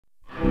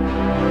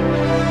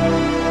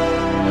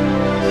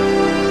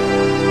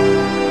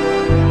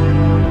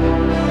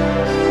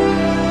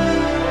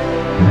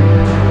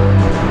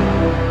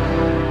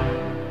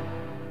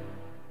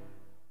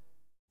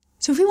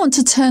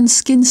want to turn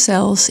skin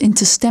cells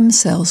into stem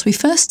cells, we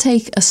first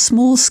take a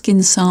small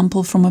skin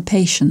sample from a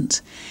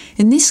patient.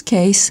 In this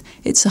case,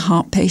 it's a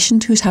heart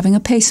patient who's having a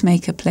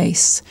pacemaker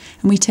placed,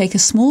 and we take a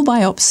small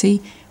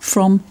biopsy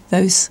from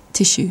those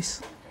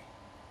tissues.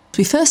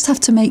 We first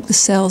have to make the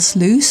cells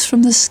loose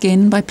from the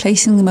skin by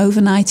placing them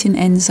overnight in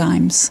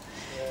enzymes.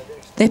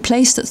 They're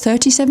placed at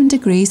 37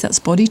 degrees, that's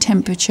body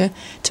temperature,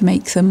 to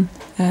make them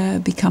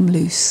become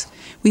loose.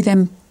 We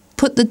then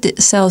put the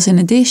cells in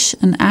a dish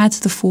and add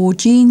the 4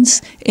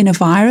 genes in a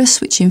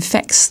virus which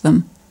infects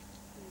them.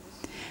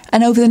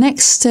 And over the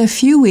next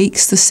few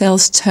weeks, the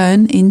cells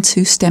turn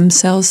into stem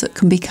cells that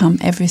can become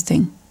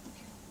everything.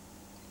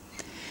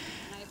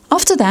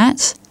 After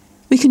that,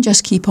 we can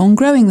just keep on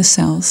growing the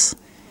cells.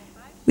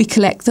 We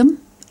collect them,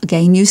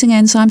 again using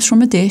enzymes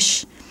from a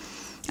dish,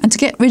 and to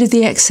get rid of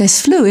the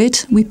excess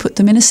fluid, we put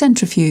them in a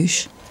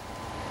centrifuge.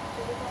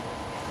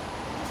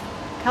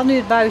 Ik haal nu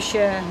het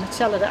buisje met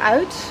cellen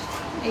eruit.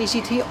 En je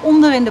ziet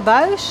hieronder in de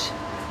buis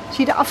zie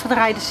je de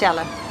afgedraaide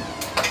cellen.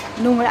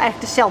 Dat noemen we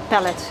eigenlijk de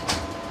celpellet.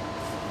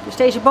 Dus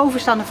deze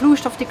bovenstaande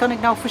vloeistof die kan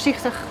ik nou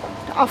voorzichtig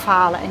eraf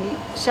halen en die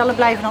cellen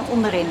blijven dan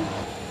onderin.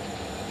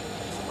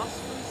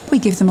 We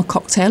give them a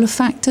cocktail of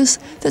factors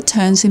that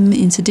turns them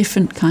into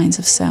different kinds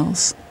of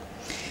cells.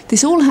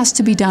 This all has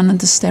to be done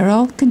under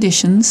sterile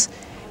conditions,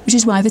 which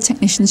is why the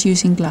technician's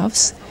using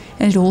gloves,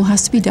 and it all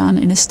has to be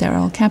done in a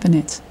sterile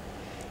cabinet.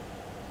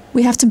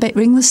 We have to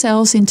bring the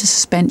cells into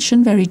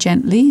suspension very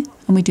gently,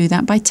 and we do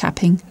that by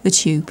tapping the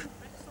tube.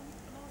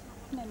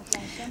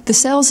 The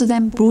cells are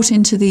then brought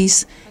into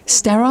these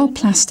sterile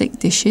plastic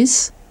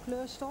dishes,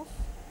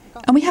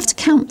 and we have to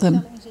count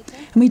them.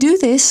 And we do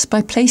this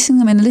by placing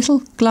them in a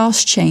little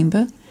glass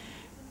chamber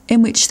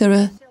in which there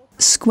are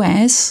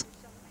squares,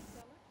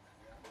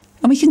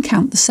 and we can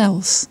count the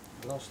cells.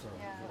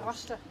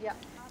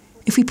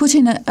 If we put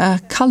in a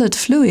coloured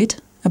fluid,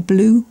 a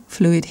blue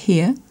fluid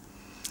here,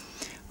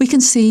 we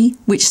can see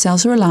which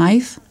cells are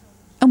alive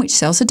and which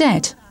cells are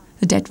dead.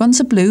 The dead ones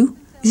are blue.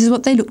 This is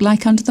what they look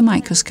like under the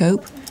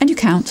microscope, and you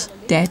count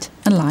dead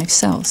and live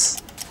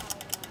cells.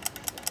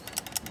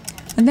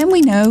 And then we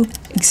know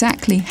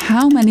exactly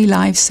how many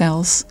live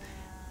cells.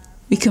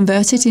 We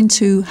convert it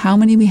into how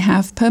many we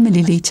have per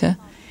milliliter,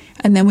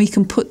 and then we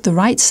can put the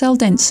right cell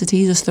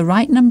density, as the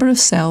right number of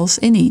cells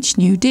in each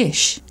new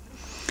dish.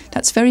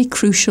 That's very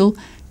crucial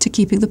to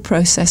keeping the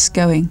process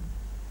going.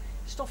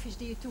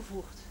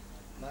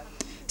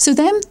 So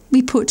then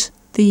we put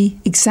the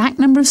exact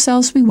number of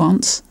cells we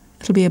want.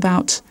 It'll be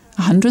about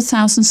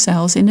 100,000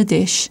 cells in a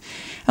dish,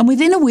 and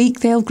within a week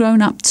they'll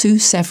grown up to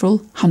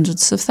several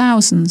hundreds of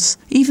thousands,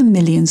 even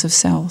millions of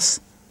cells.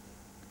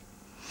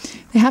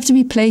 They have to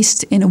be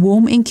placed in a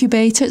warm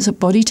incubator. It's at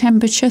body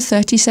temperature,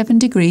 37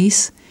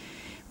 degrees.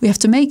 We have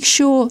to make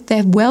sure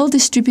they're well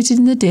distributed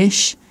in the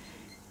dish,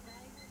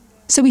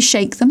 so we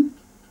shake them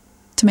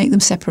to make them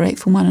separate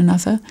from one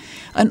another,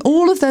 and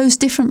all of those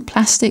different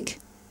plastic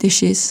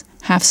dishes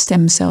have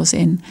stem cells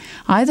in,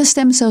 either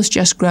stem cells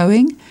just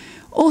growing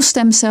or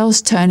stem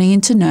cells turning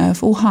into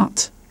nerve or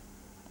heart.